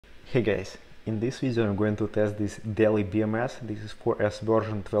Hey guys, in this video I'm going to test this Daly BMS. This is 4S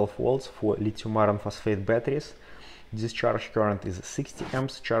version 12 volts for lithium iron phosphate batteries. Discharge current is 60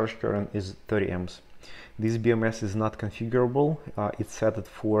 amps, charge current is 30 amps. This BMS is not configurable. It's set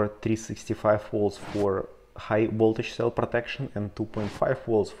for 365 volts for high voltage cell protection and 2.5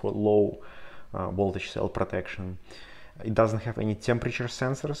 volts for low voltage cell protection. It doesn't have any temperature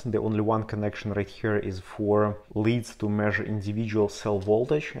sensors. The only one connection right here is for leads to measure individual cell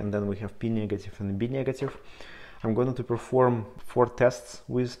voltage, and then we have P negative and B negative. I'm going to perform 4 tests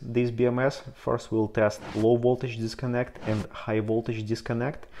with this BMS. First we'll test low voltage disconnect and high voltage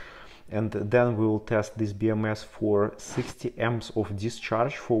disconnect, and then we will test this BMS for 60 amps of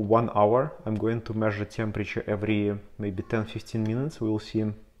discharge for 1 hour. I'm going to measure temperature every maybe 10-15 minutes. We will see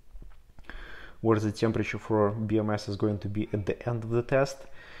where the temperature for BMS is going to be at the end of the test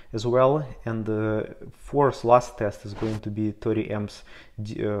as well. And the last test is going to be 30 amps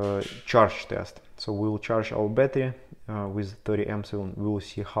charge test. So we will charge our battery with 30 amps and we will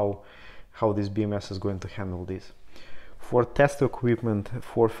see how this BMS is going to handle this. For test equipment,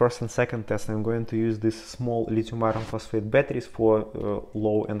 for first and second test, I'm going to use this small lithium iron phosphate batteries for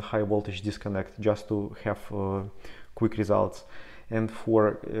low and high voltage disconnect, just to have quick results. And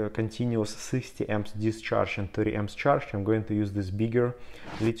for continuous 60 amps discharge and 30 amps charge, I'm going to use this bigger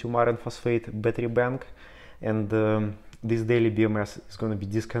lithium iron phosphate battery bank. And this Daly BMS is going to be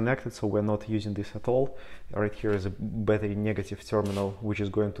disconnected, so we're not using this at all. Right here is a battery negative terminal, which is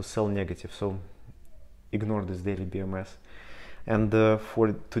going to cell negative, so ignore this Daly BMS. And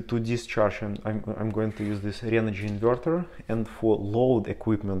to discharge, I'm going to use this Renogy inverter. And for load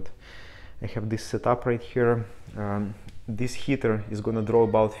equipment, I have this setup right here. This heater is going to draw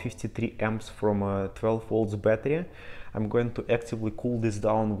about 53 amps from a 12 volts battery. I'm going to actively cool this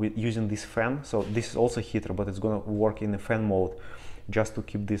down with using this fan. So this is also a heater, but it's going to work in the fan mode just to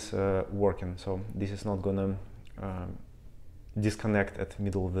keep this working. So this is not going to disconnect at the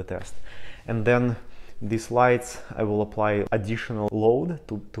middle of the test. And then these lights, I will apply additional load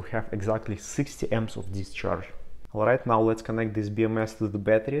to have exactly 60 amps of discharge. Alright, now let's connect this BMS to the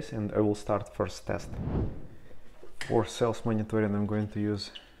batteries and I will start first test. For cells monitoring, I'm going to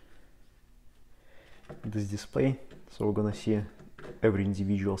use this display, so we're gonna see every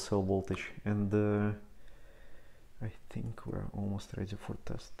individual cell voltage, and I think we're almost ready for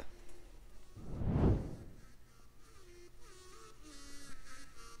test.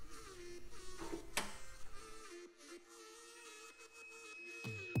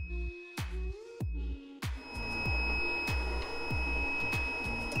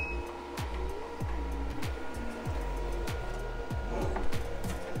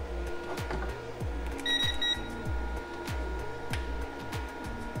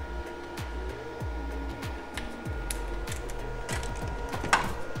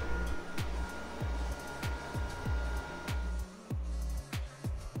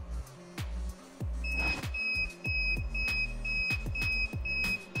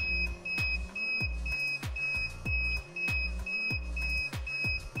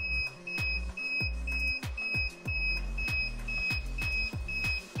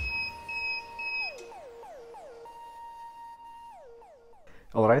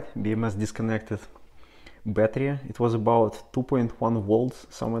 Alright, BMS disconnected battery. It was about 2.1 volts,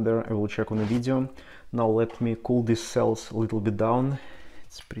 somewhere there. I will check on the video. Now let me cool these cells a little bit down.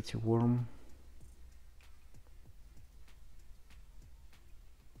 It's pretty warm.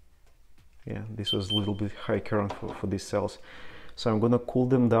 Yeah, this was a little bit high current for these cells. So I'm gonna cool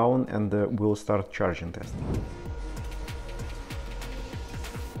them down and we'll start charging test.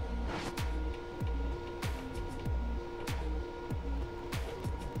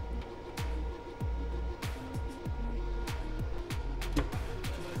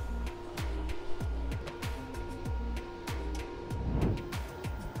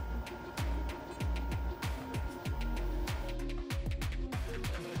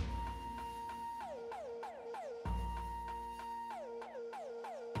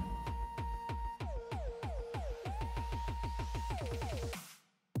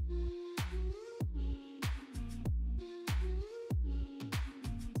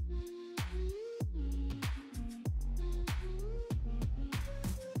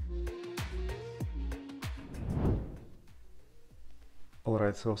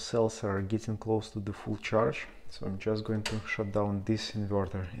 Alright, so cells are getting close to the full charge, so I'm just going to shut down this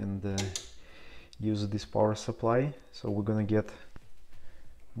inverter and use this power supply, so we're gonna get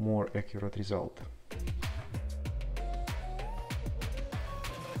more accurate result.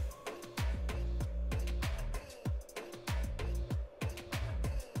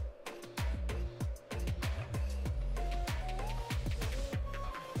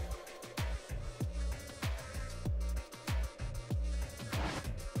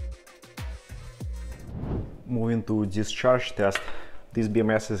 moving to discharge test. This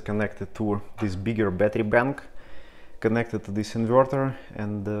BMS is connected to this bigger battery bank, connected to this inverter,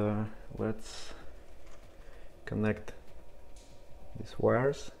 and let's connect these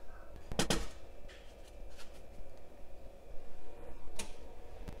wires.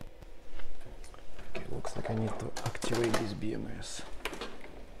 Okay, looks like I need to activate this BMS.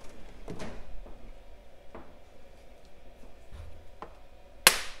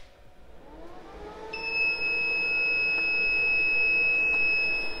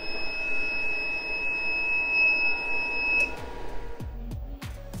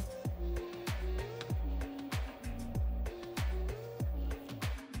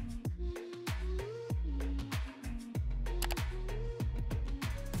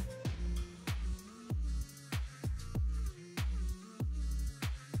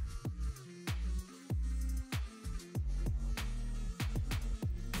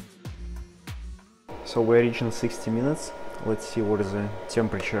 So we're reaching 60 minutes. Let's see what is the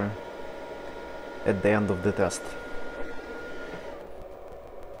temperature at the end of the test.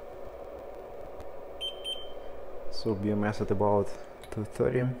 So BMS at about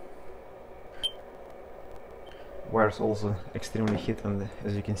 230. Wire's also extremely hot, and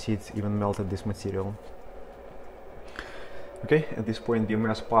as you can see, it's even melted this material. Okay, at this point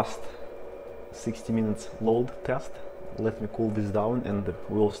BMS passed 60 minutes load test. Let me cool this down and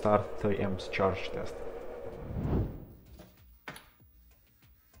we'll start 30 amps charge test.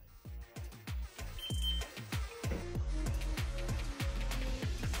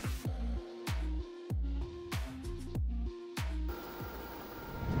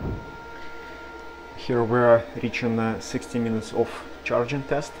 Here we're reaching 60 minutes of charging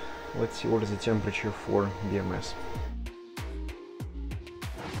test. Let's see what is the temperature for BMS.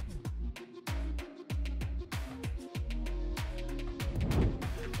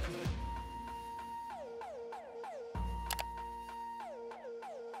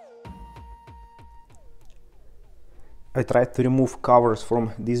 I tried to remove covers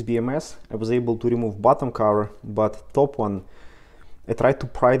from this BMS. I was able to remove bottom cover, but top one, I tried to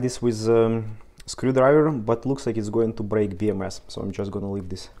pry this with screwdriver, but looks like it's going to break BMS, so I'm just gonna leave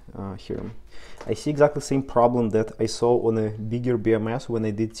this here. I see exactly the same problem that I saw on a bigger BMS when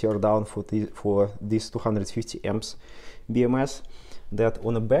I did tear down for this 250 amps BMS, that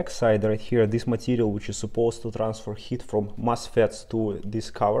on the back side right here, this material which is supposed to transfer heat from MOSFETs to this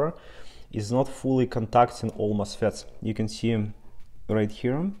cover is not fully contacting all MOSFETs. You can see right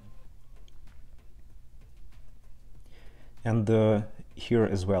here and here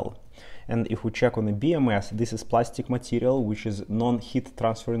as well. And if we check on the BMS, this is plastic material, which is non-heat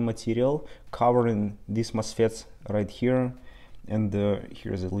transferring material, covering these MOSFETs right here, and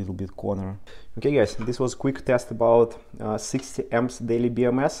here's a little bit corner. Okay guys, this was a quick test about 60 amps Daly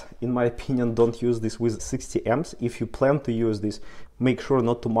BMS. In my opinion, don't use this with 60 amps. If you plan to use this, make sure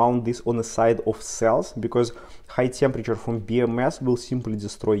not to mount this on the side of cells, because high temperature from BMS will simply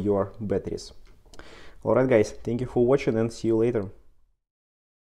destroy your batteries. Alright guys, thank you for watching and see you later.